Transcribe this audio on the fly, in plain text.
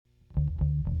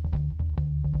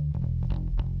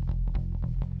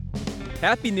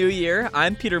Happy New Year.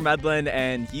 I'm Peter Medlin,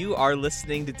 and you are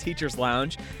listening to Teacher's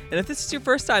Lounge. And if this is your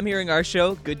first time hearing our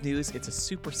show, good news, it's a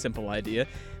super simple idea.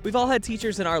 We've all had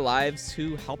teachers in our lives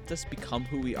who helped us become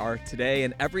who we are today,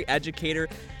 and every educator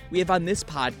we have on this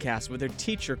podcast, whether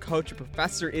teacher, coach, or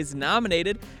professor, is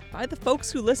nominated by the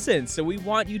folks who listen. So we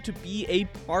want you to be a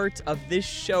part of this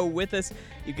show with us.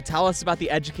 You can tell us about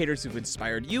the educators who've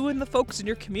inspired you and the folks in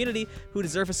your community who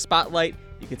deserve a spotlight.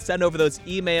 You can send over those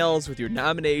emails with your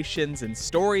nominations and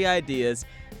story ideas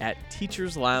at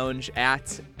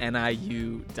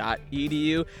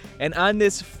teacherslounge@niu.edu. And on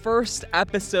this first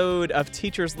episode of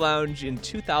Teacher's Lounge in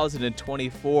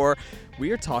 2024,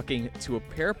 we are talking to a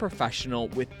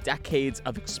paraprofessional with decades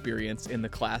of experience in the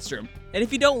classroom. And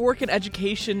if you don't work in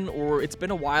education or it's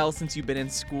been a while since you've been in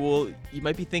school, you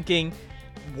might be thinking,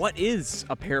 what is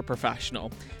a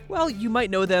paraprofessional? Well, you might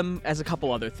know them as a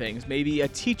couple other things, maybe a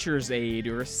teacher's aide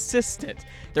or assistant.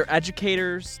 They're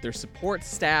educators, they're support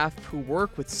staff who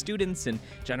work with students in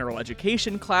general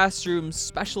education classrooms,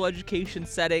 special education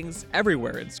settings,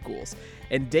 everywhere in schools.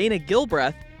 And Dana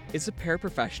Gilbreth is a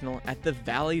paraprofessional at the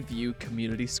Valley View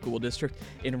Community School District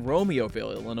in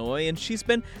Romeoville, Illinois, and she's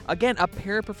been, again, a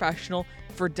paraprofessional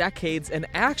for decades, and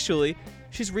actually,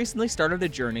 she's recently started a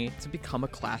journey to become a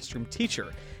classroom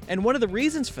teacher. And one of the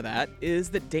reasons for that is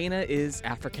that Dana is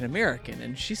African American,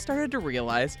 and she started to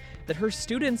realize that her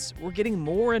students were getting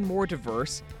more and more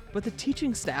diverse, but the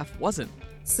teaching staff wasn't.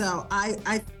 So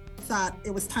I thought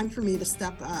it was time for me to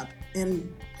step up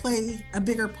and play a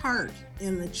bigger part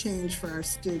in the change for our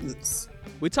students.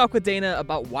 We talk with Dana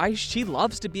about why she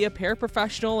loves to be a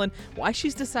paraprofessional and why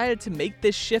she's decided to make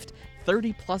this shift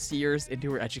 30 plus years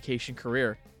into her education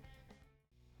career.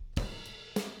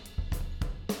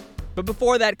 But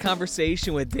before that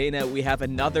conversation with Dana, we have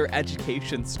another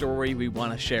education story we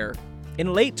want to share.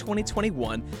 In late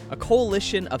 2021, a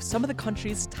coalition of some of the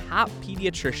country's top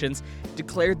pediatricians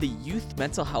declared the youth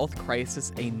mental health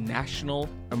crisis a national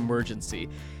emergency.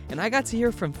 And I got to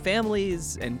hear from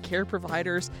families and care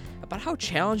providers about how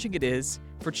challenging it is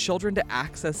for children to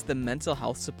access the mental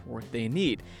health support they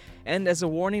need. And as a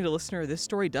warning to listener, this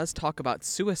story does talk about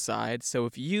suicide, so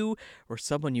if you or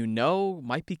someone you know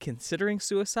might be considering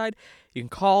suicide, you can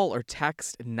call or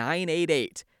text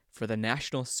 988 for the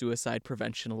National Suicide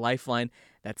Prevention Lifeline.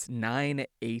 That's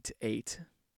 988.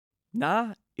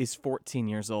 Na is 14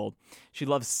 years old. She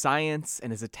loves science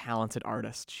and is a talented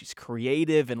artist. She's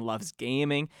creative and loves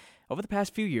gaming. Over the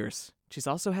past few years, she's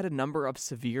also had a number of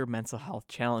severe mental health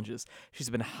challenges. She's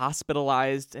been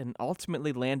hospitalized and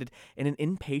ultimately landed in an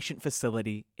inpatient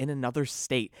facility in another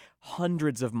state,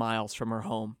 hundreds of miles from her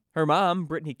home. Her mom,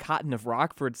 Brittany Cotton of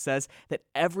Rockford, says that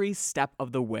every step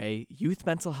of the way, youth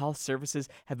mental health services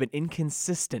have been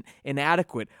inconsistent,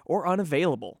 inadequate, or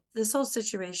unavailable. This whole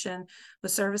situation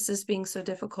with services being so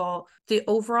difficult, the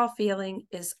overall feeling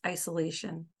is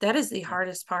isolation. That is the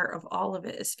hardest part of all of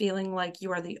it, is feeling like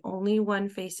you are the only one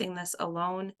facing this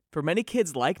alone. For many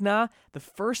kids like Na, the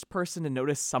first person to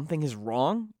notice something is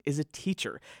wrong is a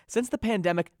teacher. Since the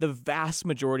pandemic, the vast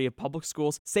majority of public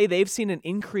schools say they've seen an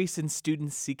increase in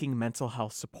students seeking mental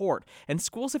health support, and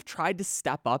schools have tried to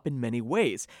step up in many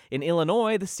ways. In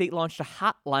Illinois, the state launched a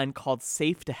hotline called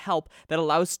Safe to Help that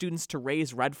allows students to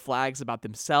raise red flags about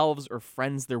themselves or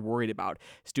friends they're worried about.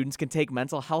 Students can take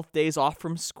mental health days off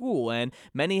from school, and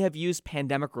many have used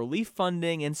pandemic relief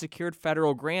funding and secured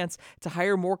federal grants to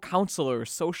hire more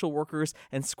counselors, social workers,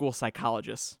 and school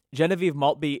psychologists. Genevieve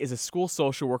Maltby is a school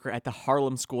social worker at the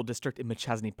Harlem School District in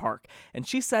Machesney Park, and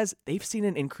she says they've seen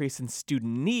an increase in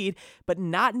student need, but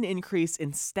not an increase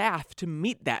in staff to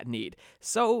meet that need.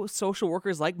 So social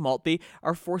workers like Maltby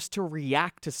are forced to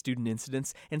react to student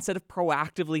incidents instead of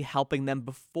proactively helping them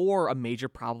before a major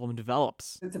problem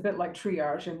develops. It's a bit like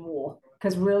triage and more.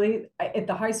 Because really, at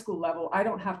the high school level, I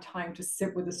don't have time to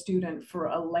sit with a student for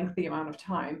a lengthy amount of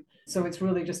time. So it's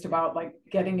really just about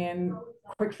getting in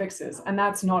quick fixes, and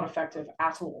that's not effective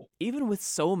at all. Even with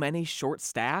so many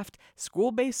short-staffed,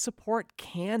 school-based support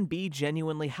can be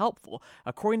genuinely helpful.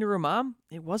 According to her mom,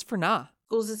 it was for Na.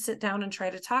 Schools would sit down and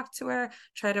try to talk to her,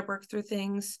 try to work through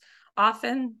things.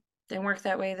 Often, didn't work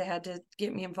that way. They had to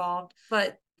get me involved.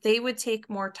 But they would take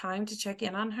more time to check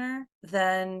in on her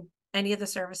than any of the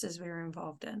services we were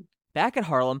involved in. Back at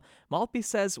Harlem, Maltby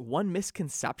says one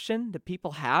misconception that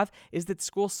people have is that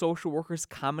school social workers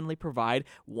commonly provide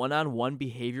one-on-one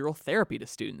behavioral therapy to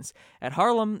students. At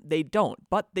Harlem, they don't,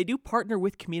 but they do partner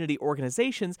with community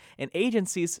organizations and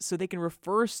agencies so they can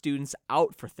refer students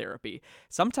out for therapy.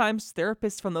 Sometimes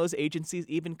therapists from those agencies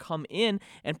even come in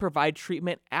and provide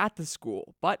treatment at the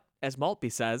school, but as Maltby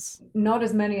says, not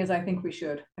as many as I think we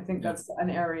should. I think that's an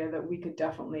area that we could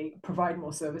definitely provide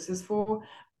more services for.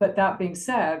 But that being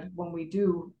said, when we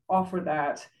do offer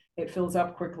that, it fills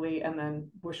up quickly and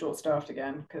then we're short-staffed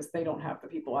again because they don't have the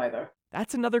people either.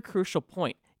 that's another crucial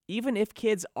point. Even if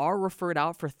kids are referred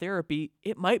out for therapy,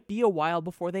 it might be a while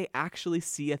before they actually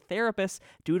see a therapist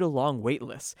due to long wait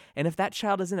lists. And if that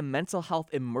child is in a mental health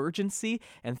emergency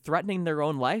and threatening their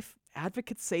own life,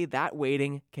 advocates say that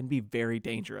waiting can be very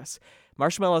dangerous.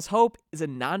 Marshmallow's Hope is a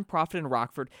nonprofit in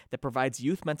Rockford that provides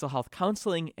youth mental health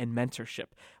counseling and mentorship.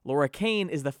 Laura Kane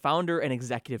is the founder and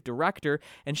executive director,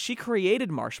 and she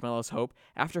created Marshmallow's Hope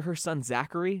after her son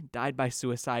Zachary died by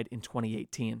suicide in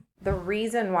 2018. The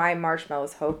reason why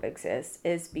Marshmallow's Hope exists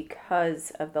is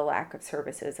because of the lack of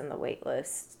services and the wait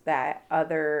lists that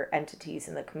other entities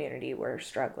in the community were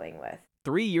struggling with.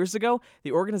 3 years ago,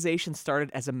 the organization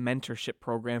started as a mentorship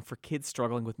program for kids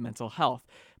struggling with mental health.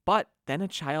 But then a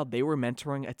child they were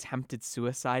mentoring attempted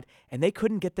suicide, and they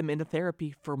couldn't get them into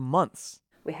therapy for months.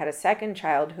 We had a second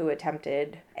child who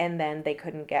attempted, and then they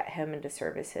couldn't get him into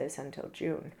services until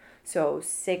June. So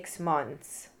 6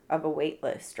 months of a wait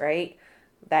list, right?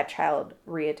 That child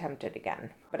reattempted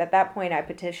again. But at that point, I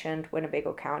petitioned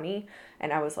Winnebago County,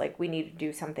 and I was like, we need to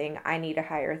do something. I need to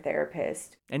hire a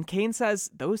therapist. And Kane says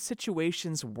those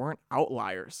situations weren't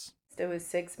outliers. It was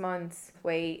 6 months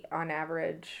wait on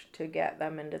average to get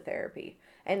them into therapy.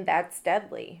 And that's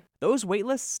deadly. Those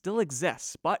waitlists still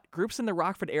exist, but groups in the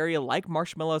Rockford area like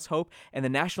Marshmallow's Hope and the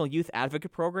National Youth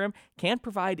Advocate Program can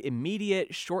provide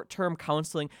immediate, short-term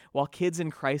counseling while kids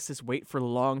in crisis wait for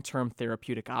long-term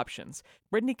therapeutic options.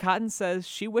 Brittany Cotton says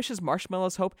she wishes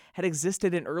Marshmallow's Hope had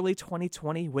existed in early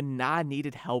 2020 when Na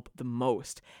needed help the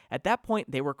most. At that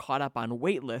point, they were caught up on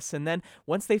waitlists, and then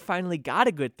once they finally got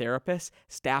a good therapist,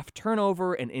 staff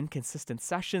turnover and inconsistent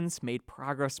sessions made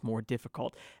progress more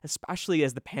difficult, especially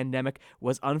as the pandemic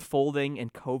was unfolding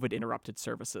and COVID interrupted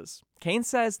services. Kane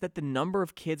says that the number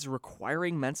of kids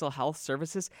requiring mental health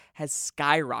services has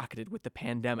skyrocketed with the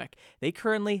pandemic. They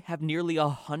currently have nearly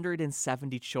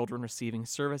 170 children receiving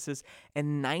services,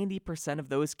 and 90% of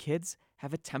those kids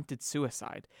have attempted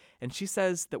suicide. And she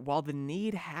says that while the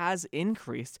need has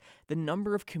increased, the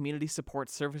number of community support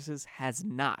services has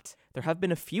not. There have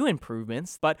been a few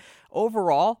improvements, but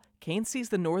overall, Kane sees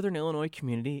the Northern Illinois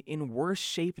community in worse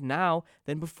shape now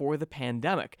than before the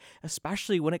pandemic,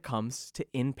 especially when it comes to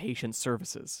inpatient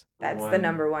services. That's the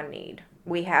number one need.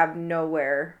 We have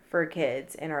nowhere for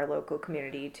kids in our local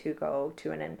community to go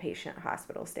to an inpatient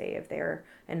hospital stay if they're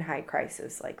in high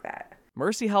crisis like that.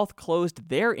 Mercy Health closed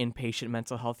their inpatient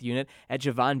mental health unit at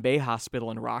Javon Bay Hospital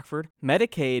in Rockford.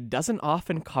 Medicaid doesn't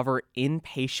often cover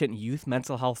inpatient youth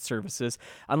mental health services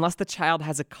unless the child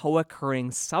has a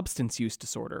co-occurring substance use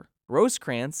disorder.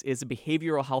 Rosecrans is a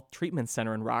behavioral health treatment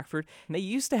center in Rockford, and they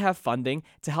used to have funding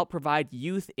to help provide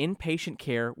youth inpatient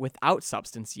care without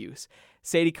substance use.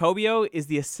 Sadie Cobio is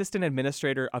the assistant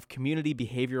administrator of community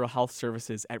behavioral health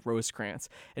services at Rosecrans,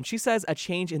 and she says a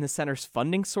change in the center's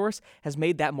funding source has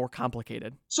made that more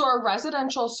complicated. So our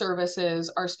residential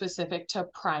services are specific to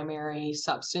primary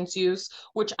substance use,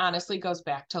 which honestly goes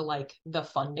back to like the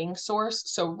funding source.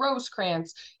 So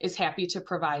Rosecrans is happy to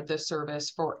provide the service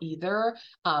for either.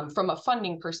 From a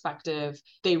funding perspective,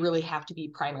 they really have to be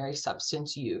primary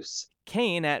substance use.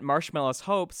 Kane at Marshmallow's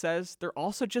Hope says there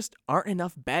also just aren't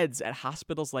enough beds at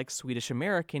hospitals like Swedish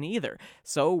American either.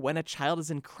 So when a child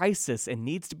is in crisis and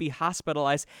needs to be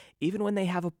hospitalized, even when they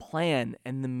have a plan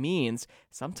and the means,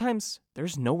 sometimes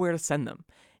there's nowhere to send them.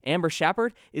 Amber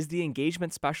Shepard is the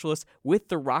engagement specialist with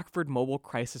the Rockford Mobile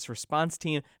Crisis Response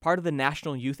Team, part of the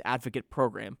National Youth Advocate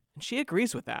Program, and she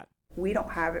agrees with that. We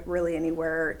don't have it really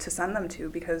anywhere to send them to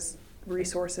because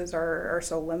resources are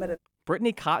so limited.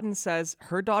 Brittany Cotton says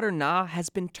her daughter Na has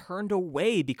been turned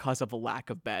away because of the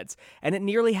lack of beds, and it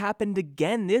nearly happened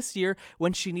again this year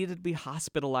when she needed to be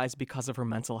hospitalized because of her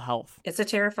mental health. It's a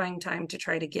terrifying time to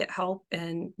try to get help,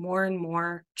 and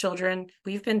more children.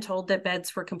 We've been told that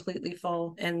beds were completely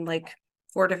full in like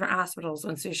 4 different hospitals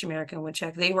when Swedish American would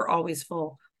check. They were always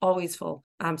full.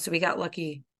 So we got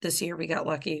lucky this year. We got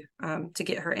lucky to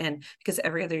get her in because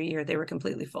every other year they were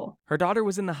completely full. Her daughter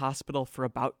was in the hospital for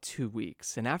about 2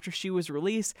 weeks, and after she was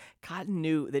released, Cotton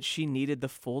knew that she needed the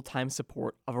full-time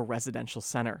support of a residential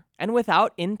center. And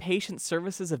without inpatient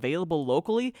services available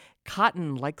locally,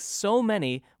 Cotton, like so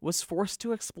many, was forced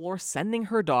to explore sending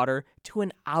her daughter to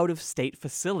an out-of-state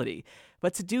facility.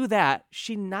 But to do that,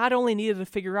 she not only needed to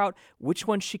figure out which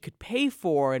one she could pay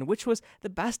for and which was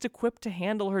the best equipped to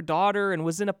handle her daughter and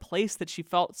was in a place that she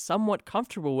felt somewhat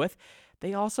comfortable with,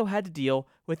 they also had to deal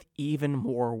with even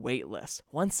more wait lists.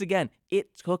 Once again,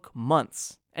 it took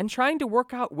months. And trying to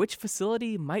work out which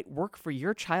facility might work for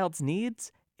your child's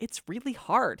needs, it's really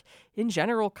hard. In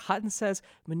general, Cotton says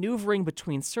maneuvering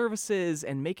between services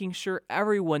and making sure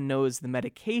everyone knows the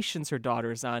medications her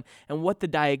daughter's on and what the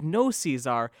diagnoses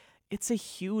are, it's a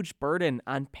huge burden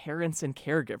on parents and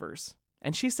caregivers.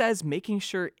 And she says making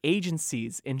sure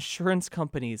agencies, insurance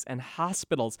companies, and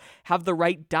hospitals have the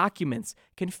right documents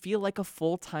can feel like a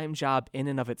full-time job in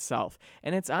and of itself.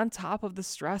 And it's on top of the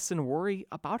stress and worry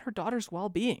about her daughter's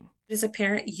well-being. As a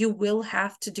parent, you will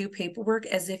have to do paperwork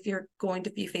as if you're going to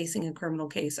be facing a criminal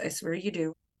case. I swear you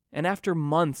do. And after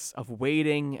months of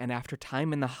waiting and after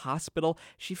time in the hospital,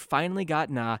 she finally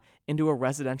got Na into a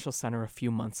residential center a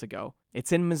few months ago.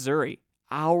 It's in Missouri,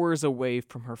 hours away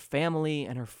from her family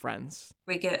and her friends.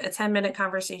 We get a 10-minute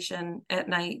conversation at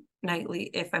night, nightly,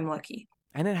 if I'm lucky.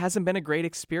 And it hasn't been a great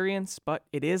experience, but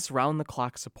it is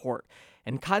round-the-clock support.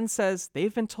 And Cotton says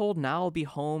they've been told Na will be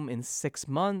home in 6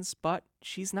 months, but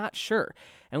she's not sure.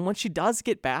 And when she does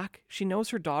get back, she knows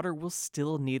her daughter will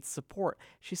still need support.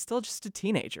 She's still just a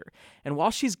teenager. And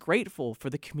while she's grateful for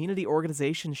the community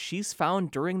organizations she's found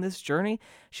during this journey,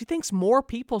 she thinks more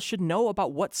people should know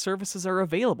about what services are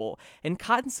available. And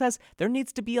Cotton says there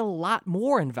needs to be a lot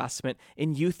more investment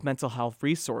in youth mental health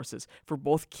resources for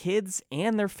both kids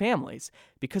and their families,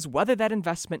 because whether that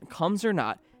investment comes or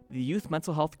not, the youth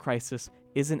mental health crisis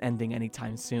isn't ending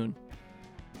anytime soon.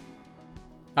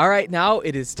 All right, now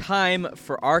it is time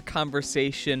for our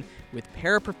conversation with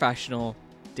paraprofessional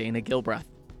Dana Gilbreth.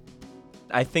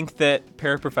 I think that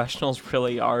paraprofessionals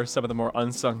really are some of the more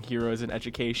unsung heroes in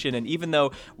education. And even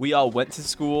though we all went to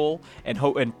school and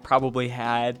probably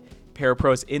had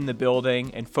parapros in the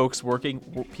building and folks working,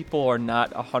 people are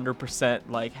not 100%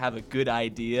 like have a good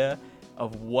idea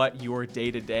of what your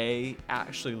day-to-day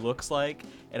actually looks like.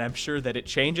 And I'm sure that it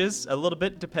changes a little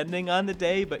bit depending on the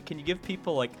day, but can you give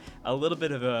people like a little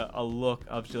bit of a look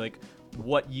of like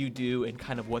what you do and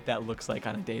kind of what that looks like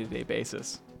on a day-to-day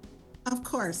basis? Of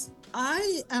course.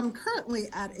 I am currently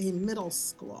at a middle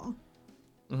school.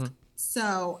 Mm-hmm.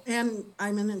 So, and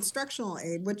I'm an instructional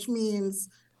aide, which means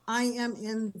I am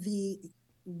in the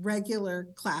regular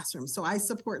classroom. So I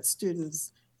support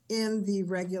students in the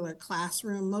regular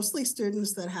classroom, mostly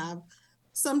students that have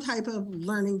some type of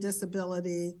learning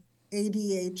disability,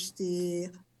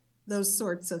 ADHD, those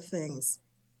sorts of things.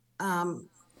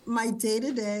 My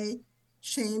day-to-day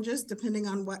changes depending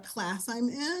on what class I'm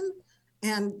in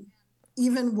and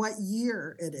even what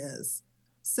year it is.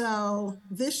 So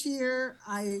this year,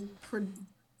 I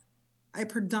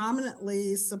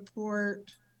predominantly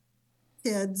support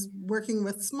kids working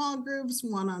with small groups,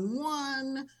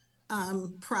 one-on-one,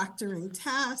 proctoring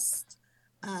tests,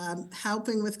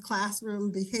 helping with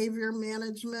classroom behavior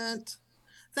management,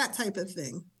 that type of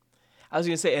thing. I was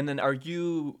going to say, and then are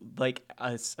you like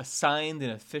assigned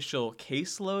an official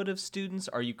caseload of students?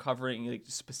 Are you covering like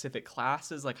specific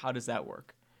classes? Like, how does that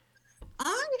work?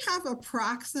 I have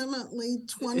approximately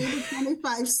 20 to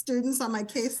 25 students on my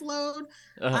caseload.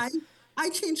 Uh-huh. I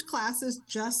change classes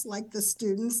just like the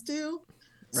students do.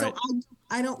 So right.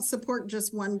 I don't support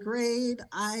just one grade.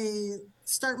 I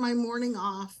start my morning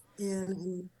off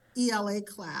in an ELA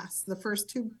class, the first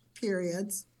 2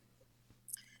 periods.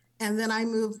 And then I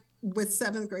move with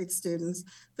 7th grade students.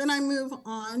 Then I move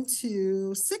on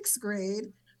to 6th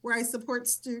grade, where I support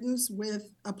students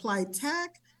with applied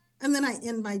tech. And then I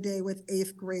end my day with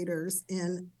 8th graders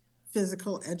in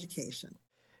physical education.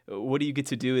 What do you get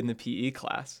to do in the PE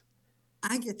class?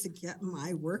 I get to get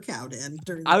my workout in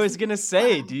during I was going to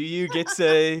say, do you get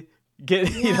to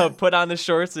yes. Put on the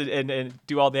shorts and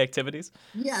do all the activities?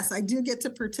 Yes, I do get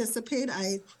to participate.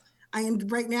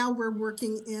 Right now we're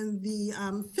working in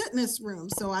the fitness room,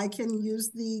 so I can use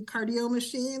the cardio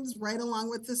machines right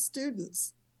along with the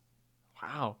students.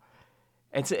 Wow.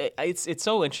 And so it's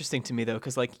so interesting to me though,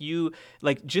 because like you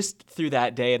like just through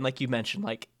that day, and like you mentioned,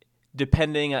 like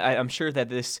depending, I'm sure that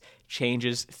this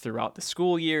changes throughout the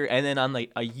school year, and then on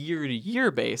like a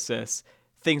year-to-year basis,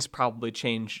 things probably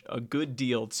change a good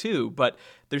deal too. But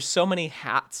there's so many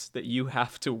hats that you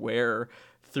have to wear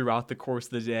throughout the course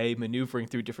of the day, maneuvering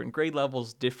through different grade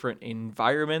levels, different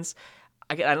environments.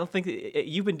 I don't think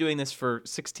you've been doing this for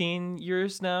 16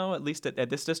 years now, at least at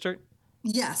this district.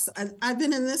 Yes, I've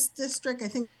been in this district. I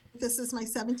think this is my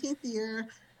 17th year.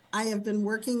 I have been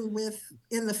working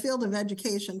in the field of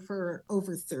education for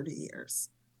over 30 years.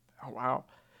 Oh, wow.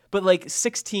 But like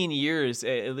 16 years,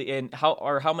 and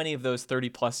how many of those 30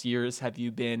 plus years have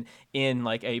you been in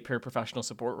like a paraprofessional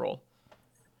support role?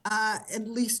 At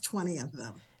least 20 of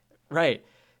them. Right.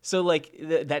 So like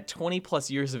that 20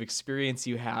 plus years of experience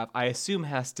you have, I assume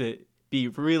has to be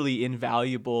really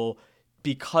invaluable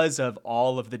because of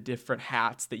all of the different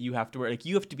hats that you have to wear. Like,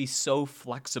 you have to be so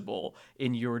flexible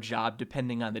in your job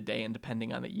depending on the day and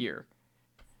depending on the year.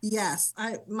 Yes,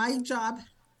 my job,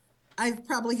 I've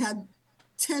probably had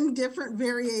 10 different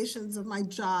variations of my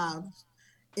job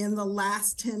in the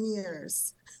last 10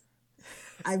 years.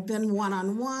 I've been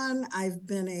one-on-one. I've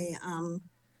been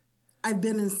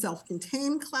in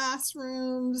self-contained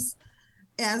classrooms.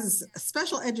 As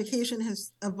special education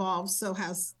has evolved, so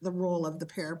has the role of the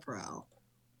parapro.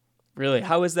 Really?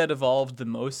 How has that evolved the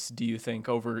most, do you think,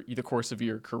 over the course of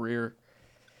your career?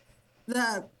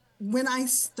 When I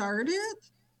started,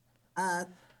 uh,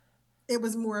 it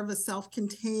was more of a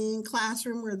self-contained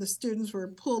classroom where the students were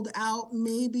pulled out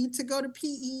maybe to go to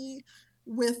PE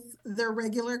with their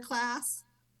regular class.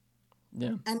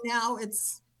 Yeah. And now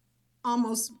it's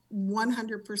almost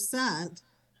 100%.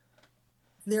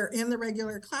 They're in the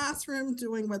regular classroom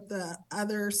doing what the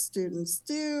other students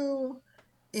do.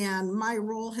 And my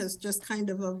role has just kind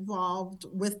of evolved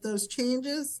with those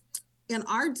changes. In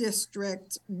our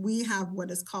district, we have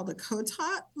what is called a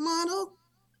co-taught model,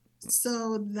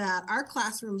 so that our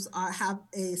classrooms have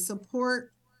a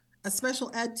special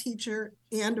ed teacher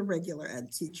and a regular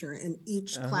ed teacher in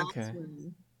each Okay.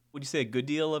 classroom. Would you say a good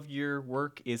deal of your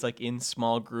work is like in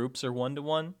small groups or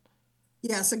one-to-one?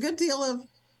 Yes, a good deal of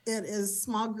it is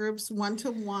small groups,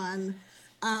 one-to-one.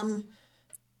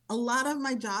 A lot of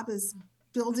my job is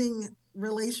building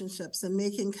relationships and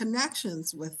making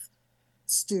connections with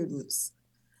students,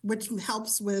 which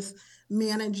helps with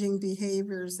managing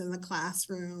behaviors in the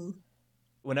classroom.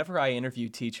 Whenever I interview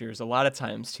teachers, a lot of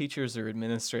times teachers or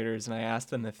administrators, and I ask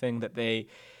them the thing that they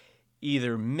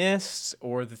either miss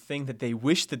or the thing that they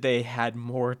wish that they had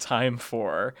more time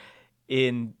for.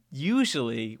 In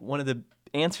usually one of the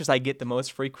answers I get the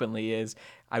most frequently is,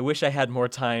 I wish I had more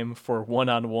time for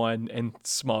one-on-one and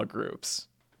small groups.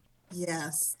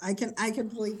 Yes, I can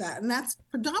believe that. And that's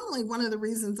predominantly one of the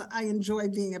reasons I enjoy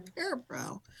being a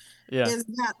parapro, Yeah. is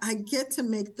that I get to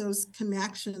make those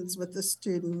connections with the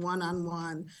student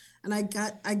one-on-one, and I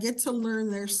get to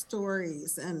learn their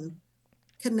stories and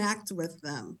connect with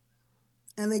them,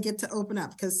 and they get to open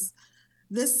up, because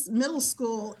this middle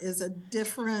school is a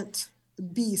different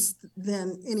beast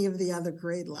than any of the other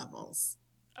grade levels.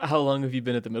 How long have you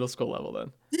been at the middle school level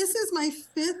then? This is my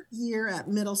 5th year at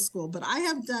middle school, but I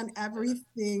have done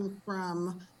everything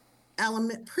from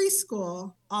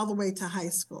preschool all the way to high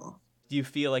school. Do you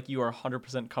feel like you are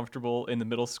 100% comfortable in the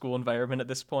middle school environment at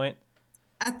this point?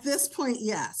 At this point,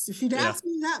 yes. If you'd Yeah. asked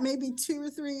me that maybe 2 or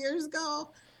 3 years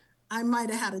ago, I might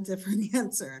have had a different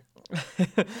answer.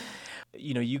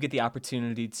 You get the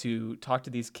opportunity to talk to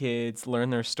these kids, learn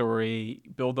their story,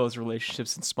 build those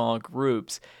relationships in small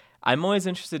groups. I'm always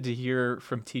interested to hear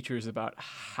from teachers about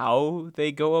how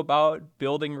they go about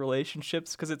building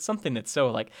relationships, because it's something that's so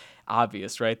like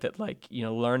obvious, right? That like,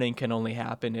 learning can only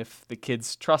happen if the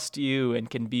kids trust you and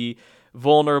can be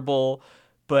vulnerable.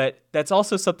 But that's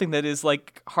also something that is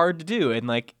like hard to do, and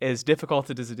like as difficult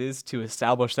as it is to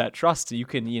establish that trust, it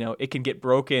can get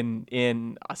broken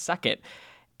in a second.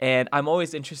 And I'm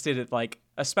always interested in, like,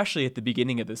 especially at the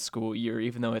beginning of the school year,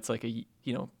 even though it's like a,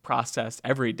 process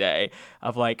every day,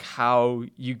 of like how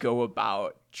you go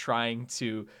about trying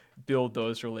to build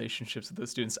those relationships with those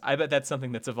students. I bet that's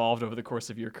something that's evolved over the course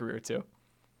of your career too.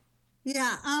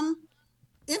 Yeah.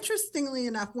 Interestingly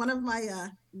enough, one of my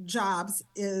jobs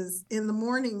is in the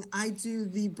morning, I do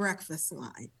the breakfast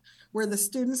line, where the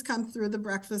students come through the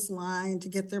breakfast line to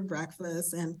get their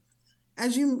breakfast. And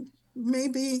as you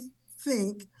maybe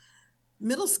think,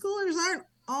 middle schoolers aren't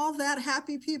all that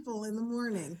happy people in the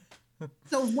morning.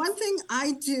 So one thing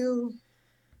I do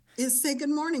is say good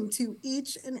morning to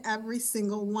each and every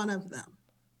single one of them.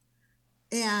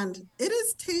 And it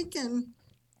has taken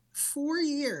 4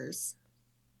 years,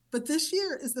 but this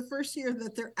year is the first year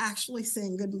that they're actually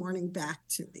saying good morning back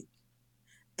to me.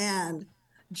 And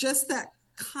just that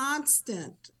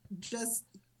constant, just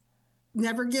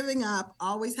never giving up,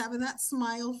 always having that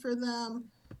smile for them.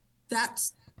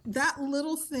 That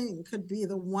little thing could be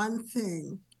the one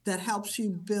thing that helps you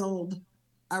build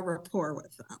a rapport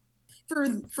with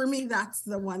them. For me, that's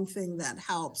the one thing that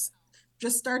helps.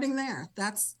 Just starting there.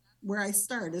 That's where I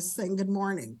start, is saying good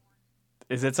morning.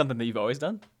 Is it something that you've always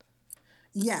done?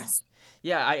 Yes.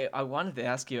 Yeah, I wanted to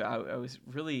ask you, I was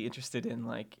really interested in,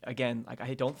 like, again, like,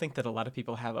 I don't think that a lot of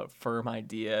people have a firm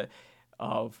idea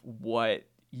of what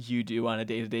you do on a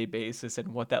day-to-day basis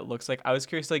and what that looks like. I was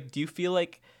curious, like, do you feel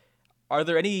like, Are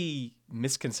there any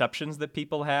misconceptions that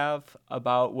people have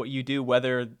about what you do,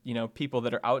 whether, people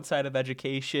that are outside of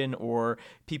education or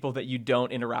people that you don't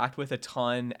interact with a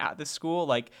ton at the school?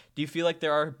 Like, do you feel like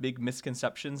there are big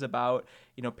misconceptions about,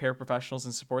 paraprofessionals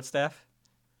and support staff?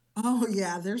 Oh,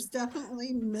 yeah, there's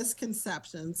definitely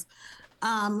misconceptions.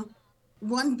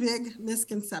 One big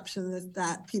misconception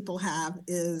that people have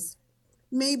is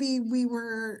maybe we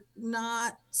were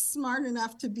not smart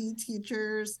enough to be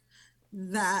teachers,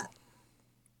 that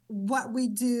what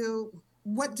do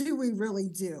we really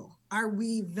do? Are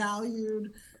we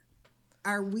valued?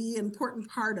 Are we an important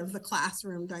part of the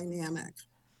classroom dynamic?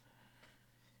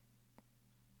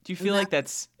 Do you feel like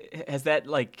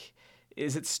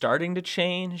is it starting to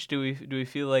change? Do we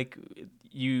feel like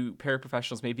you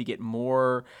paraprofessionals maybe get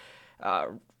more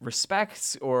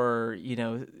respect, or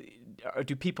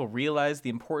do people realize the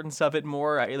importance of it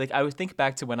more? I would think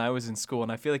back to when I was in school,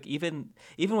 and I feel like even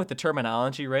with the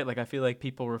terminology, right? Like I feel like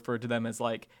people refer to them as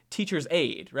like teacher's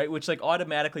aide, right? Which like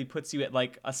automatically puts you at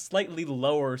like a slightly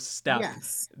lower step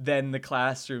Yes. than the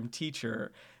classroom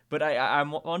teacher. But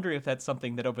I'm wondering if that's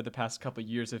something that over the past couple of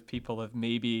years, if people have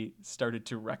maybe started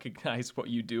to recognize what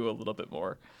you do a little bit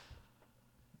more.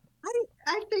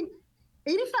 I think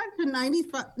 85 to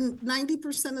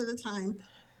 90% of the time,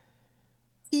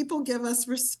 people give us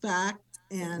respect,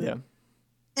 Yeah.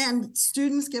 and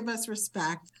students give us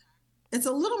respect. It's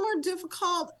a little more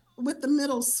difficult with the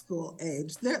middle school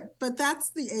age, but that's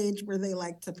the age where they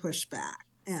like to push back.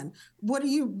 And what do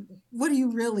you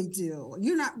really do?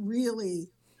 You're not really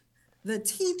the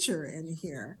teacher in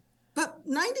here. But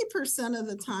 90% of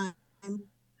the time,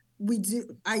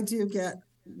 I do get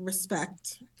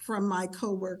respect from my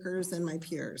coworkers and my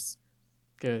peers.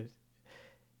 Good.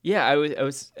 Yeah, I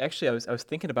was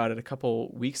thinking about it a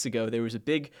couple weeks ago. There was a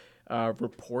big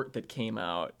report that came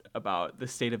out about the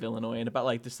state of Illinois and about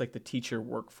like the teacher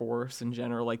workforce in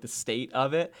general, like the state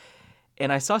of it.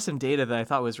 And I saw some data that I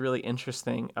thought was really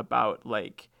interesting about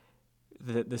like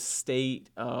the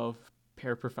state of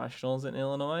paraprofessionals in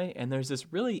Illinois. And there's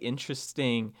this really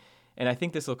interesting, and I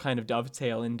think this will kind of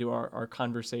dovetail into our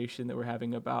conversation that we're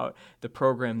having about the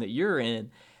program that you're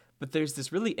in. But there's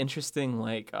this really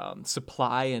interesting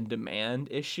supply and demand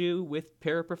issue with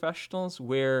paraprofessionals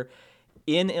where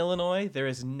in Illinois there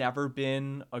has never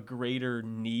been a greater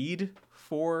need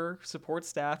for support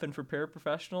staff and for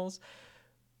paraprofessionals,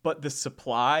 but the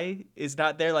supply is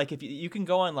not there. Like if you can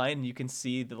go online and you can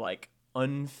see the like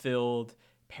unfilled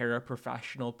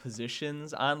paraprofessional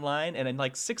positions online, and then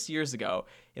like 6 years ago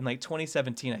in like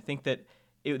 2017, I think that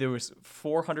there was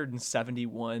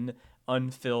 471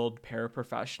 unfilled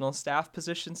paraprofessional staff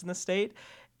positions in the state,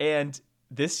 and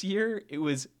this year it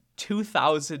was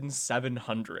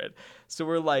 2,700. So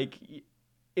we're like,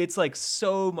 it's like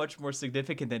so much more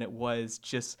significant than it was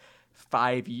just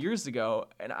 5 years ago.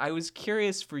 And I was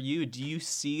curious for you, do you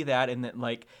see that, and that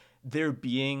like there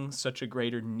being such a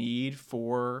greater need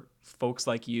for folks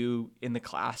like you in the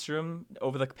classroom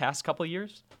over the past couple of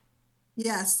years?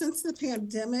 Yeah, since the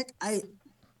pandemic,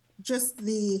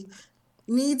 the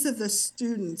needs of the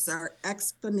students are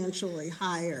exponentially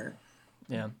higher.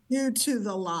 Yeah. Due to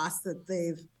the loss that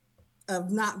they've of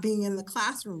not being in the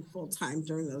classroom full time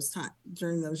during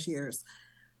those years,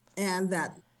 and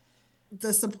that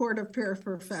the support of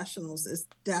paraprofessionals is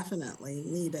definitely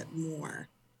needed more.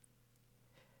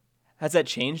 Has that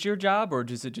changed your job, or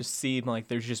does it just seem like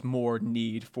there's just more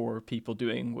need for people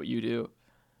doing what you do?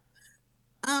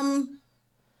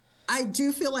 I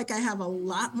do feel like I have a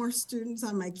lot more students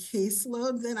on my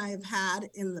caseload than I've had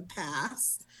in the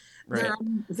past. Right.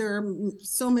 There are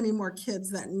so many more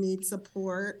kids that need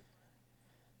support,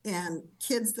 and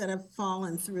kids that have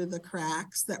fallen through the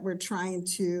cracks that we're trying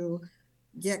to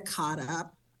get caught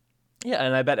up. Yeah,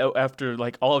 and I bet after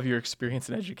like all of your experience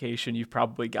in education, you've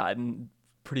probably gotten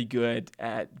pretty good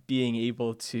at being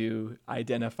able to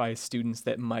identify students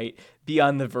that might be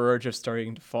on the verge of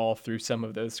starting to fall through some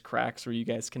of those cracks, where you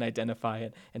guys can identify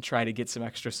it and try to get some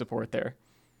extra support there.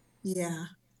 Yeah,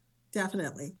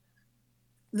 definitely.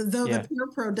 Though Yeah, the peer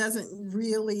pro doesn't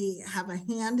really have a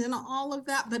hand in all of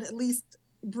that, but at least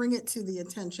bring it to the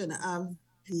attention of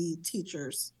the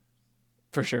teachers.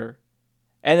 for sure.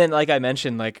 And then, like I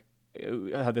mentioned, like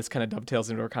how this kind of dovetails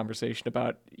into our conversation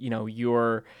about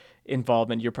your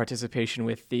involvement, your participation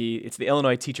with it's the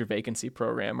Illinois Teacher Vacancy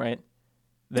Program, right?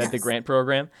 The Yes, grant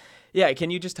program. Yeah, can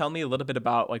you just tell me a little bit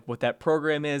about like what that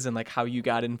program is and like how you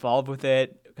got involved with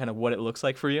it, kind of what it looks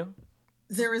like for you?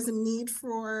 there is a need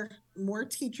for more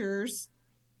teachers,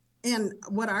 and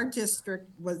what our district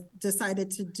was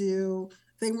decided to do,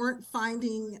 they weren't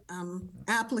finding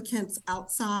applicants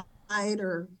outside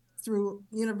or through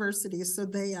universities, so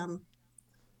they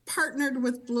partnered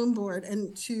with Bloom Board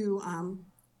and to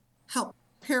help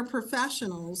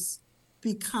paraprofessionals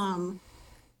become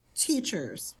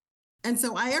teachers. And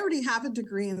so I already have a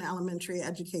degree in elementary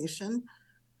education,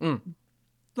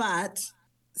 but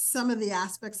some of the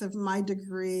aspects of my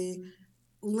degree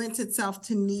lent itself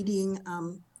to needing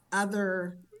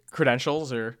other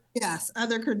credentials or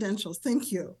other credentials.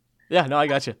 Thank you. Yeah, no, I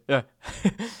got you. Yeah.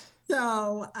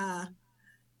 So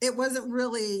it wasn't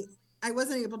really, I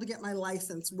wasn't able to get my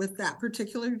license with that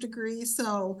particular degree.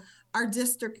 So our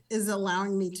district is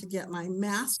allowing me to get my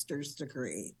master's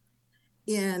degree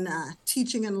in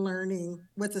teaching and learning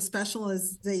with a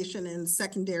specialization in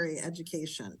secondary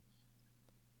education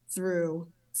through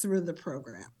the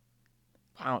program.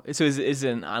 Wow. So is it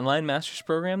an online master's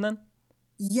program then?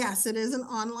 Yes, it is an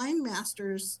online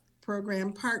master's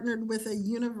program partnered with a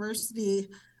university.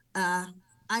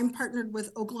 I'm partnered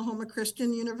with Oklahoma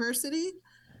Christian University.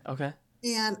 Okay.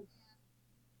 And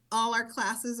all our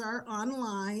classes are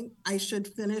online. I should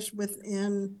finish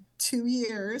within 2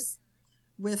 years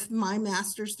with my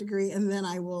master's degree, and then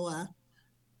I will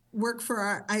work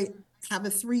for I have a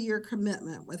 3-year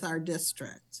commitment with our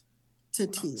district to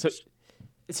teach.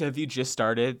 So have you just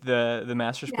started the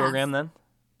master's program then?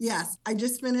 Yes, I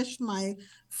just finished my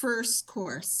first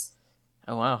course.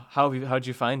 Oh wow. How'd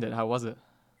you find it? How was it?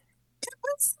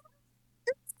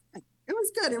 It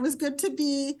was good. It was good to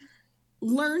be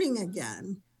learning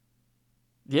again.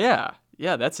 Yeah,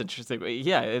 that's interesting.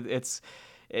 Yeah, it's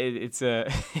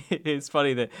it's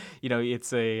funny that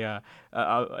it's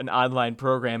an online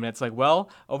program, and it's like, well,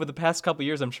 over the past couple of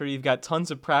years, I'm sure you've got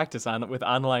tons of practice on it with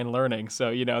online learning,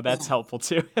 so that's helpful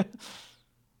too.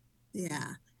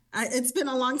 Yeah, it's been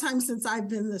a long time since I've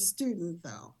been the student,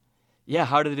 though. Yeah,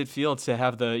 how did it feel to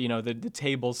have the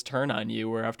tables turn on you,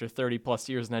 where after 30 plus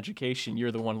years in education,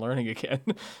 you're the one learning again?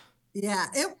 Yeah,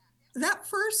 that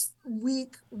first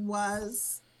week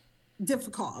was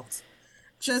difficult.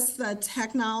 Just the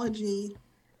technology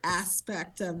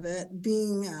aspect of it,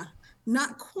 being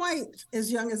not quite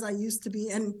as young as I used to be,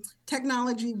 and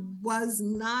technology was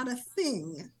not a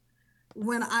thing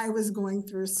when I was going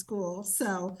through school.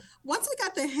 So once I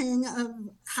got the hang of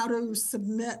how to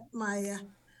submit my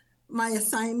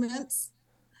assignments,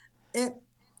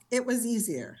 it was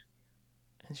easier.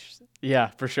 Yeah,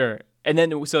 for sure. And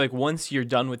then, so like once you're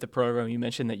done with the program, you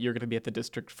mentioned that you're going to be at the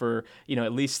district for,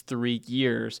 at least 3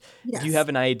 years. Yes. Do you have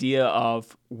an idea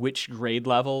of which grade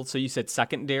level? So you said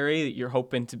secondary, that you're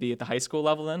hoping to be at the high school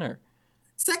level then, or?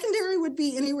 Secondary would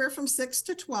be anywhere from 6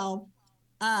 to 12.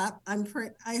 I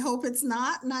hope it's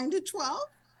not 9 to 12.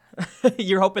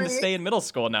 You're hoping to stay in middle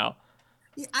school now.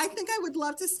 I think I would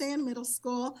love to stay in middle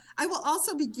school. I will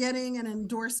also be getting an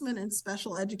endorsement in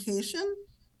special education.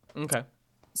 Okay.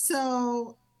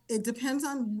 So it depends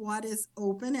on what is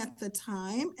open at the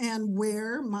time and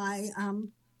where my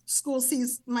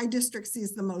my district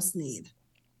sees the most need.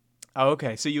 Oh,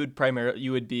 okay. So you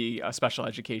would be a special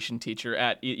education teacher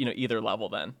at either level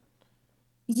then.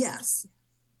 Yes.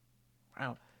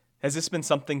 Wow. Has this been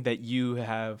something that you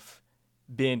have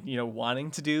been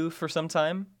wanting to do for some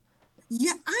time?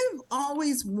 Yeah, I've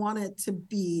always wanted to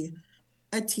be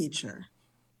a teacher.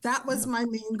 That was my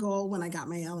main goal when I got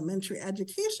my elementary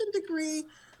education degree,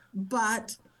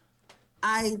 but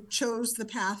I chose the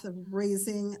path of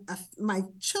raising my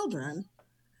children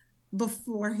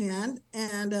beforehand.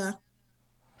 And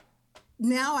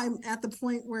now I'm at the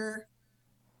point where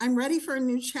I'm ready for a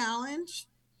new challenge,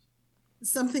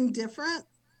 something different.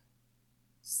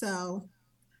 So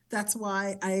that's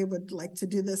why I would like to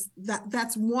do this.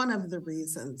 That's one of the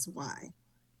reasons why.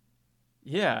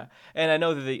 Yeah, and I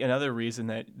know that another reason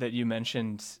that you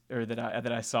mentioned, or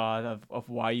that I saw of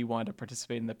why you wanted to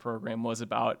participate in the program, was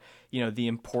about the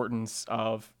importance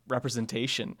of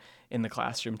representation in the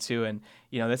classroom too, and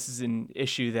this is an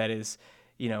issue that is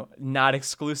not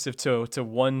exclusive to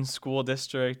one school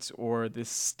district or the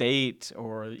state,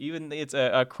 or even it's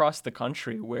across the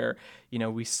country, where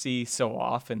we see so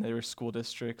often there are school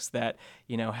districts that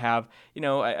have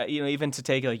even to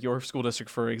take like your school district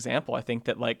for example. I think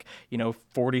that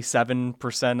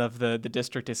 47% of the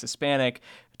district is Hispanic,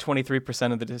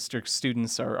 23% of the district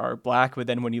students are Black, but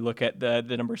then when you look at the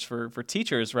numbers for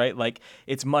teachers, right, like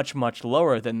it's much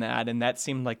lower than that, and that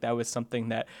seemed like that was something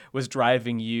that was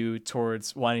driving you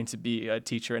towards wanting to be a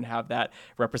teacher and have that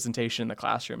representation in the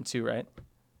classroom too, right?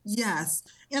 Yes.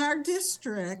 In our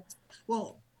district,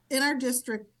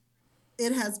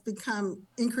 it has become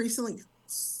increasingly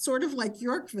sort of like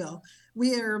Yorkville.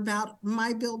 We are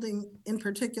my building in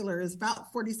particular is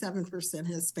about 47%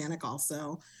 Hispanic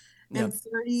also, and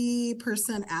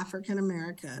 30% African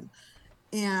American.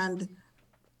 And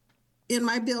in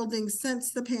my building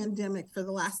since the pandemic for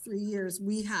the last 3 years,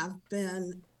 we have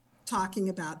been talking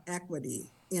about equity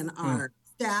in our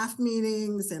staff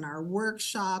meetings, in our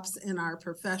workshops, in our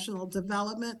professional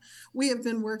development. We have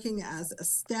been working as a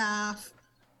staff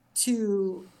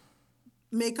to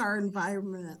make our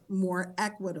environment more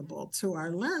equitable to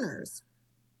our learners.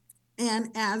 And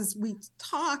as we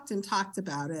talked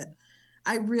about it,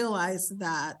 I realized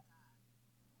that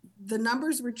the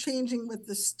numbers were changing with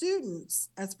the students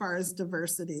as far as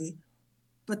diversity,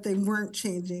 but they weren't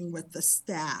changing with the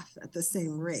staff at the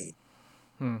same rate.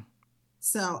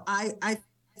 So I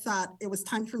thought it was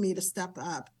time for me to step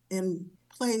up and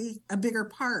play a bigger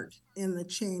part in the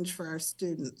change for our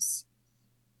students.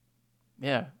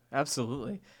 Yeah,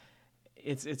 absolutely.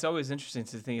 It's always interesting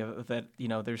to think of that,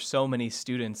 there's so many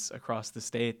students across the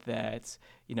state that,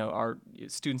 are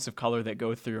students of color that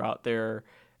go throughout their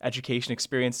education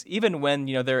experience, even when,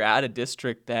 they're at a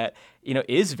district that,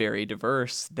 is very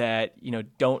diverse, that,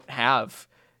 don't have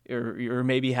or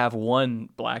maybe have one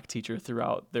Black teacher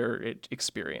throughout their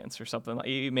experience or something like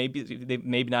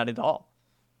maybe not at all.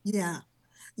 Yeah.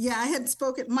 I had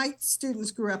spoken, my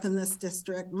students grew up in this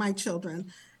district, my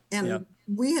children, and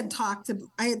I had talked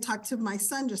to my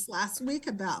son just last week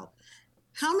about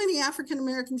how many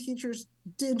African-American teachers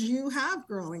did you have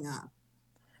growing up?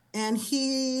 And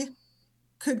he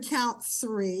could count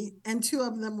 3, and 2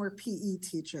 of them were PE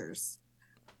teachers.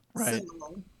 Right.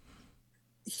 So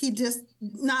he just,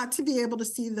 not to be able to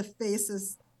see the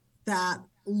faces that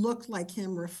looked like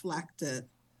him reflected.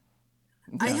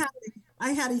 Yeah.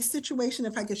 I had a situation,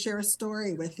 if I could share a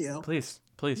story with you. Please.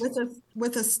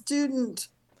 With a student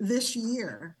this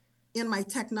year in my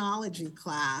technology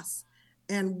class,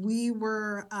 and we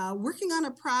were working on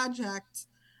a project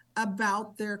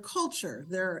about their culture,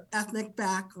 their ethnic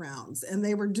backgrounds, and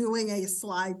they were doing a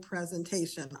slide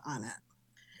presentation on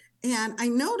it. And I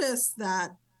noticed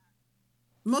that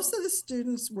most of the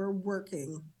students were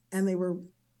working, and they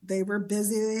were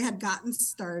busy. They had gotten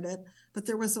started, but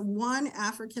there was one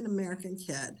African-American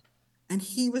kid, and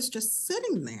he was just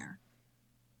sitting there.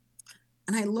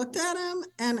 And I looked at him,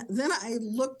 and then I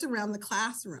looked around the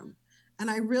classroom,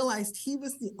 and I realized he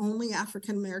was the only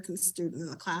African-American student in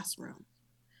the classroom.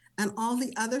 And all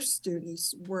the other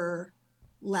students were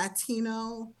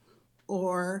Latino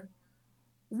or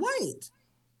white.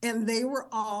 And they were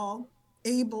all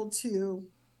able to,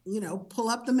 pull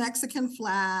up the Mexican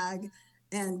flag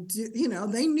and do,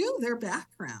 they knew their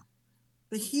background,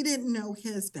 but he didn't know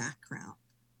his background.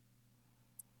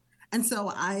 And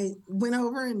so I went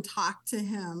over and talked to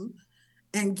him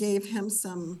and gave him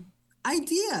some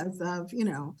ideas of,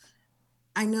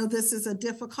 I know this is a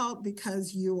difficult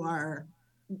because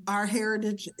our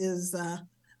heritage is a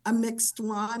mixed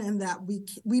one, and that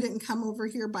we didn't come over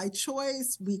here by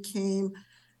choice.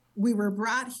 We were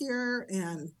brought here,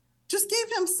 and just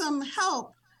gave him some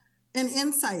help and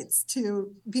insights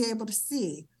to be able to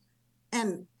see.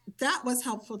 And that was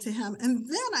helpful to him. And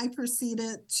then I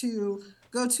proceeded to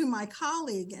go to my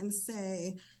colleague and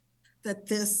say that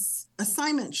this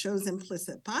assignment shows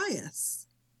implicit bias.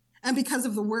 And because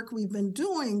of the work we've been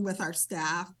doing with our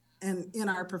staff and in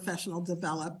our professional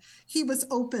development, he was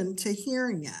open to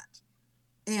hearing it.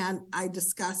 And I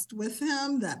discussed with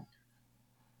him that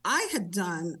I had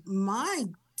done my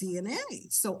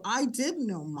DNA, so I did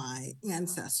know my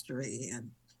ancestry. And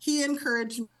he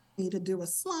encouraged me to do a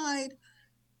slide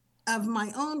of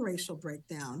my own racial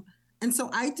breakdown. And so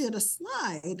I did a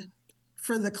slide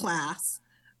for the class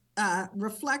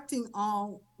reflecting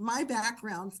all my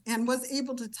backgrounds, and was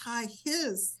able to tie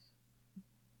his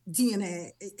DNA,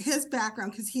 his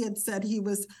background, because he had said he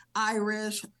was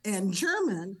Irish and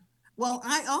German. Well,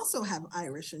 I also have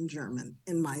Irish and German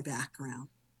in my background.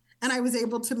 And I was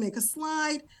able to make a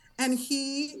slide, and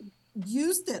he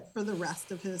used it for the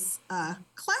rest of his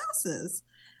classes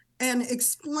and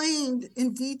explained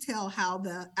in detail how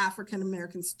the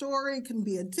African-American story can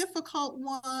be a difficult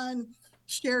one,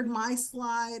 shared my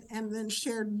slide, and then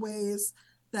shared ways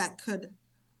that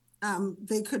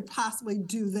they could possibly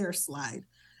do their slide,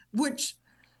 which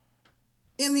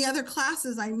in the other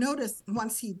classes, I noticed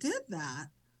once he did that,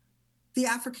 the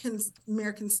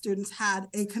African-American students had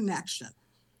a connection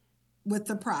with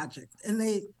the project, and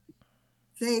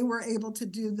they were able to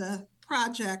do the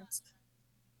project.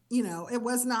 It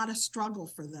was not a struggle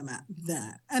for them at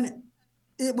that. And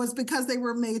it was because they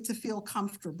were made to feel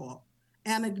comfortable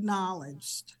and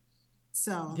acknowledged.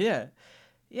 So Yeah.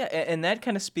 And that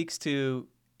kind of speaks to,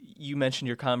 you mentioned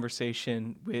your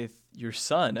conversation with your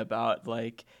son about,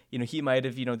 like, he might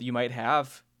have, you might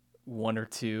have 1 or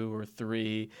 2 or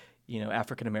 3,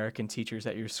 African American teachers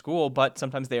at your school, but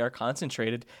sometimes they are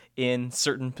concentrated in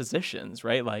certain positions,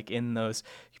 right? Like in those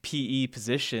PE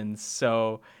positions.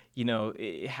 So,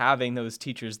 having those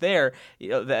teachers there,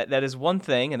 that is one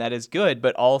thing, and that is good,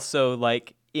 but also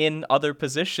like in other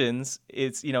positions,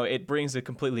 it brings a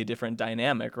completely different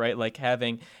dynamic, right? Like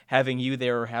having you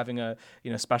there, or having a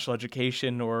special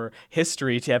education or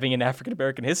history, to having an African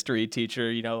American history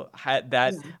teacher,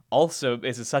 that also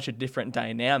is such a different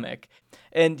dynamic.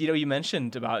 And you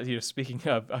mentioned about, speaking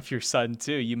of your son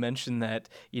too, you mentioned that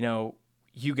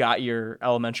you got your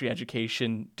elementary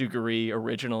education degree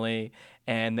originally,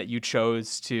 and that you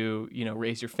chose to,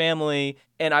 raise your family.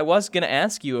 And I was going to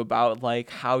ask you about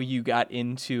like how you got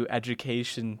into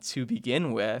education to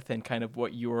begin with, and kind of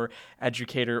what your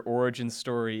educator origin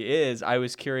story is. I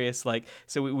was curious, like,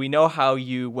 so we know how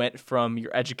you went from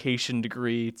your education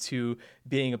degree to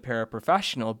being a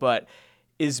paraprofessional, but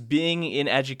is being in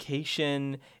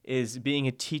education, is being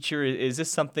a teacher, is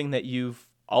this something that you've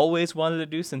always wanted to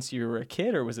do since you were a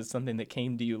kid, or was it something that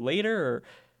came to you later? Or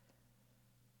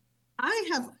I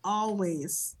have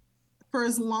always, for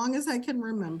as long as I can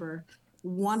remember,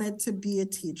 wanted to be a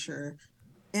teacher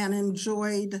and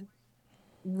enjoyed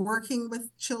working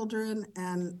with children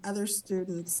and other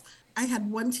students. I had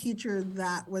one teacher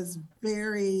that was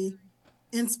very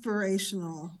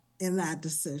inspirational in that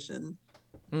decision.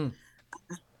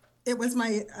 It was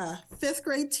my fifth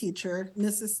grade teacher,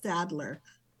 Mrs. Stadler.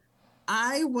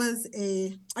 I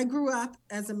grew up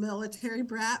as a military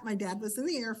brat. My dad was in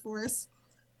the Air Force,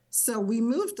 so we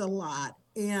moved a lot.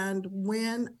 And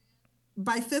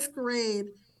by fifth grade,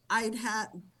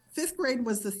 fifth grade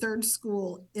was the third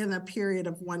school in a period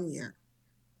of 1 year.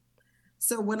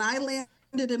 So when I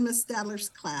landed in Miss Stadler's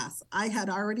class, I had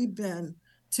already been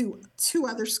to 2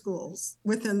 other schools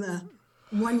within the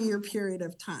 1 year period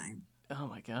of time. Oh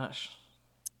my gosh.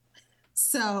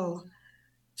 So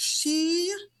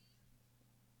she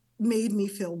made me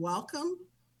feel welcome.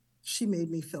 She made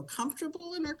me feel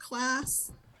comfortable in her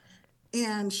class,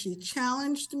 and she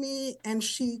challenged me, and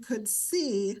she could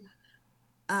see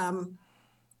the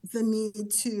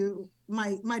need to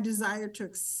my desire to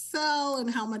excel, and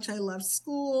how much I loved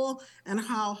school and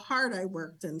how hard I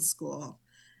worked in school.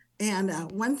 And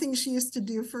one thing she used to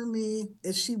do for me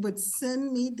is she would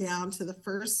send me down to the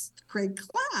first grade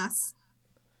class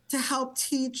to help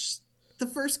teach the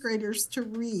first graders to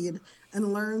read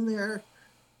and learn their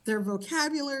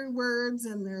vocabulary words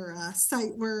and their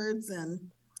sight words.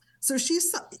 And so she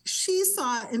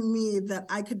saw in me that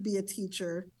I could be a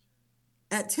teacher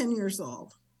at 10 years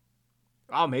old.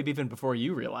 Oh, maybe even before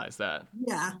you realized that.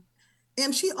 Yeah.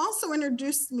 And she also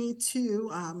introduced me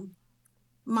to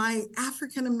my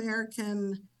African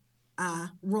American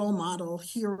role model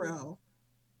hero,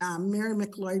 Mary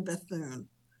McLeod Bethune.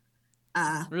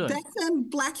 Really? Back then,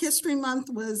 Black History Month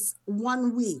was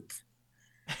 1 week.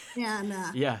 And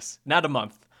yes, not a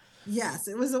month. Yes,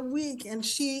 it was a week. And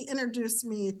she introduced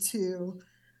me to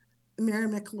Mary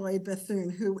McLeod Bethune,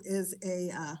 who is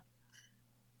a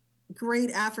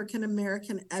great African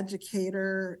American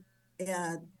educator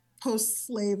and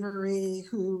post-slavery,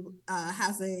 who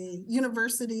has a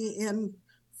university in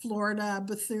Florida,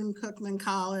 Bethune-Cookman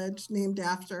College, named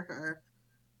after her.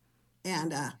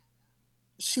 And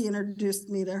she introduced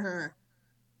me to her.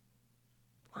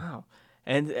 Wow.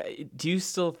 And do you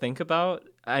still think about,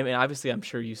 I mean, obviously I'm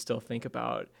sure you still think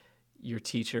about your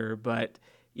teacher, but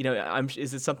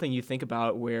is it something you think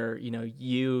about where,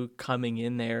 you coming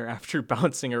in there after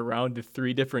bouncing around to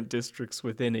 3 different districts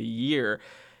within a year,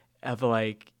 of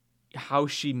like how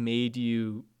she made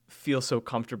you feel so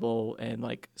comfortable and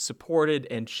like supported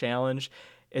and challenged?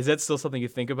 Is that still something you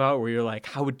think about, where you're like,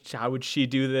 how would she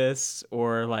do this?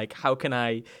 Or like, how can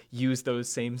I use those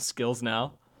same skills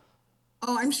now?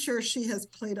 Oh, I'm sure she has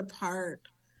played a part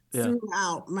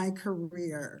throughout my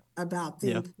career about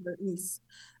the importance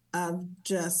of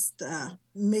just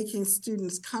making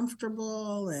students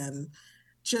comfortable, and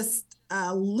just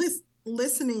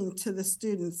listening to the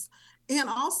students, and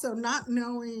also not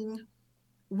knowing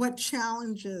what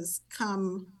challenges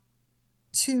come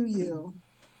to you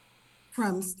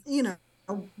from,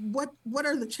 what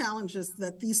are the challenges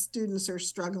that these students are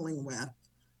struggling with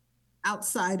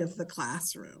outside of the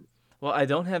classroom. Well, I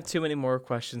don't have too many more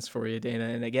questions for you, Dana.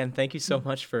 And again, thank you so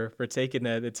much for taking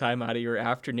the time out of your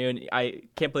afternoon. I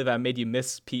can't believe I made you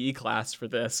miss PE class for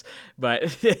this,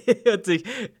 but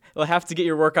we'll have to get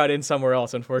your workout in somewhere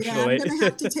else, unfortunately. Yeah, I'm going to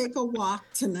have to take a walk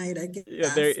tonight, I guess.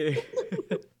 Yeah,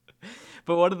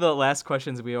 but one of the last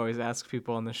questions we always ask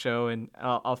people on the show, and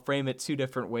I'll frame it 2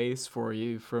 different ways for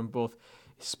you, from both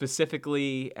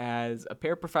specifically as a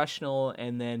paraprofessional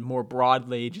and then more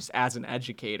broadly just as an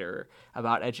educator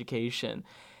about education.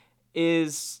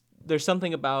 Is there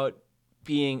something about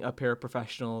being a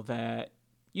paraprofessional that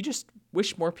you just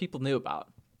wish more people knew about?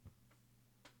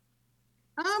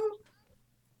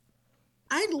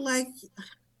 I'd like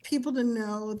people to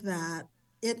know that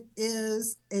it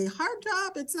is a hard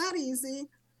job. It's not easy,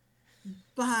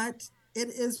 but it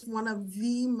is one of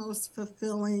the most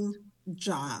fulfilling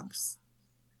jobs.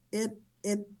 It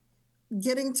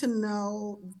getting to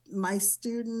know my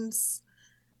students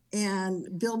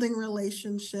and building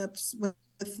relationships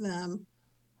with them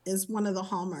is one of the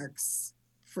hallmarks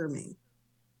for me.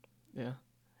 Yeah.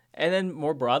 And then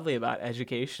more broadly about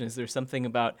education, is there something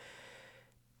about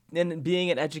and being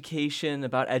in education,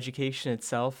 about education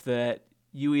itself, that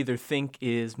you either think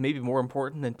is maybe more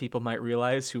important than people might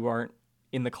realize who aren't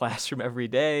in the classroom every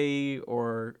day,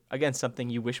 or again, something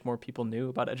you wish more people knew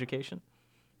about education?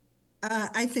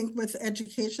 I think with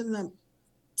education, the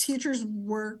teachers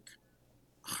work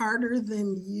harder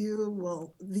than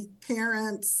the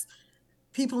parents,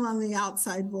 people on the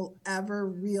outside will ever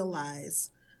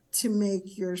realize to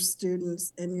make your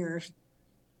students and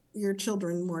your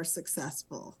children more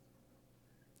successful.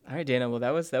 All right, Dana. Well,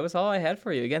 that was all I had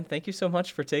for you. Again, thank you so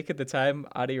much for taking the time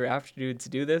out of your afternoon to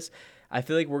do this. I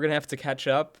feel like we're gonna have to catch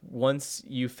up once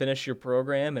you finish your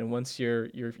program and once you're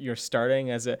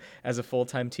starting as a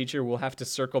full-time teacher. We'll have to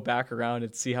circle back around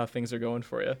and see how things are going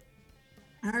for you.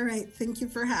 All right. Thank you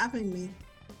for having me.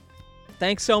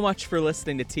 Thanks so much for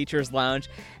listening to Teachers Lounge.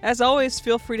 As always,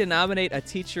 feel free to nominate a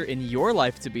teacher in your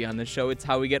life to be on the show. It's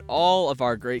how we get all of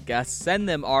our great guests. Send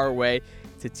them our way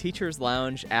to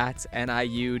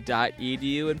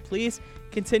teacherslounge@niu.edu. And please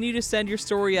continue to send your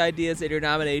story ideas and your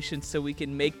nominations so we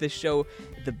can make this show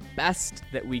the best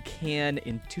that we can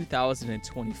in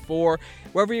 2024.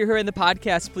 Wherever you're hearing the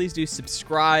podcast, please do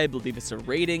subscribe, leave us a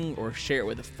rating, or share it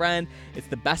with a friend. It's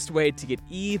the best way to get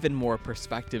even more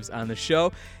perspectives on the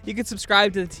show. You can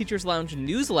subscribe to the Teachers Lounge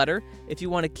newsletter if you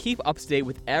want to keep up to date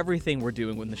with everything we're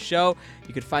doing with the show.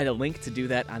 You can find a link to do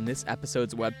that on this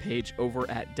episode's webpage over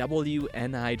at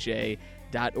WNIJ.org.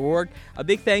 A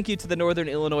big thank you to the Northern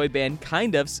Illinois band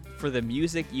Kind Ofs for the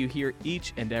music you hear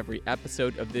each and every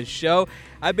episode of this show.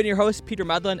 I've been your host, Peter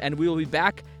Medlin, and we will be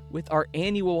back with our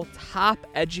annual Top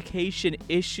Education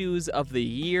Issues of the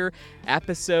Year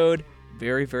episode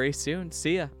very, very soon.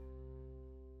 See ya.